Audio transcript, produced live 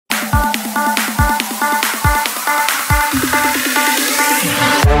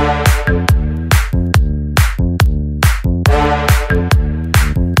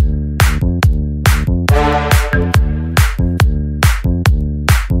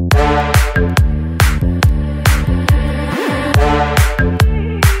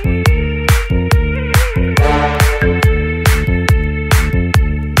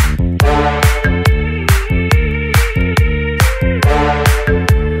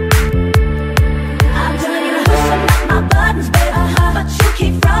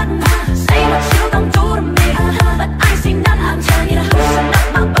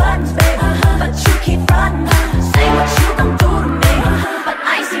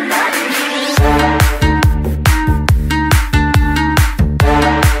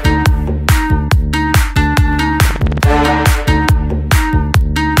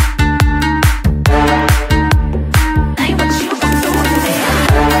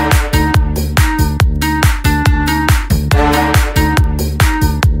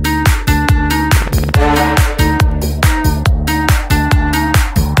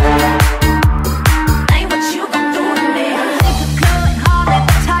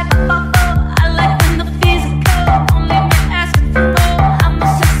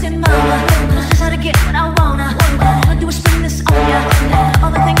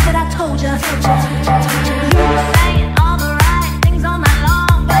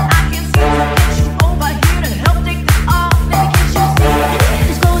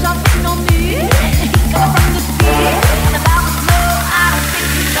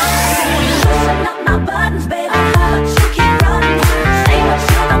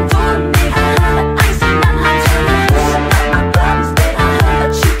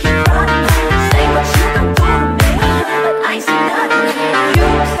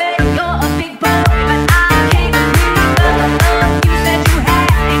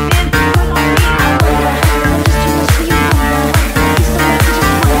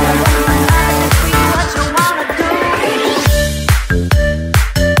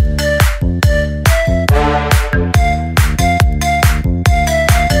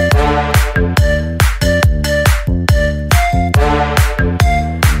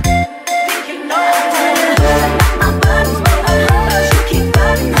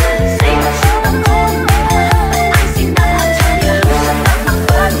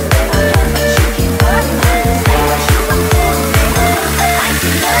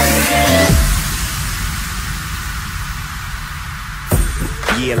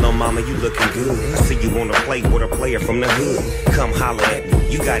man, you looking good. See you wanna play with a player from the hood. Come holler at me,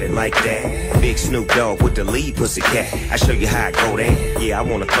 you got it like that. Big Snoop Dogg with the lead pussycat. I show you how I go there. Yeah, I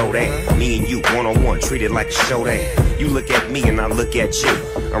wanna throw that. Me and you one-on-one, treat it like a show that. You look at me and I look at you.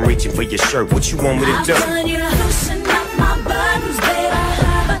 I'm reaching for your shirt, what you want me to do? I'm telling you to loosen up my buttons, baby,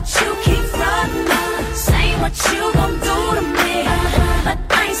 but you keep frontin'. Say what you gon' do to me, but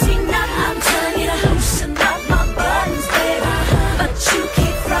I ain't seen nothing. I'm telling you to loosen up my buttons, baby, but you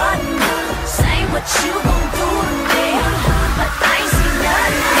keep frontin'. Say what you gon' do to me, but I ain't seen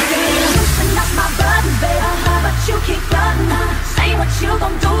nothing. I'm telling you to loosen up my buttons, baby, but you keep frontin'. Say what you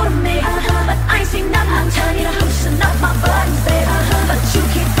gon' do to me, but I ain't seen nothing. I'm telling you to loosen up my buttons, baby, but you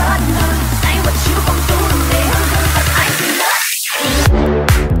keep frontin'. Say what you gon' do.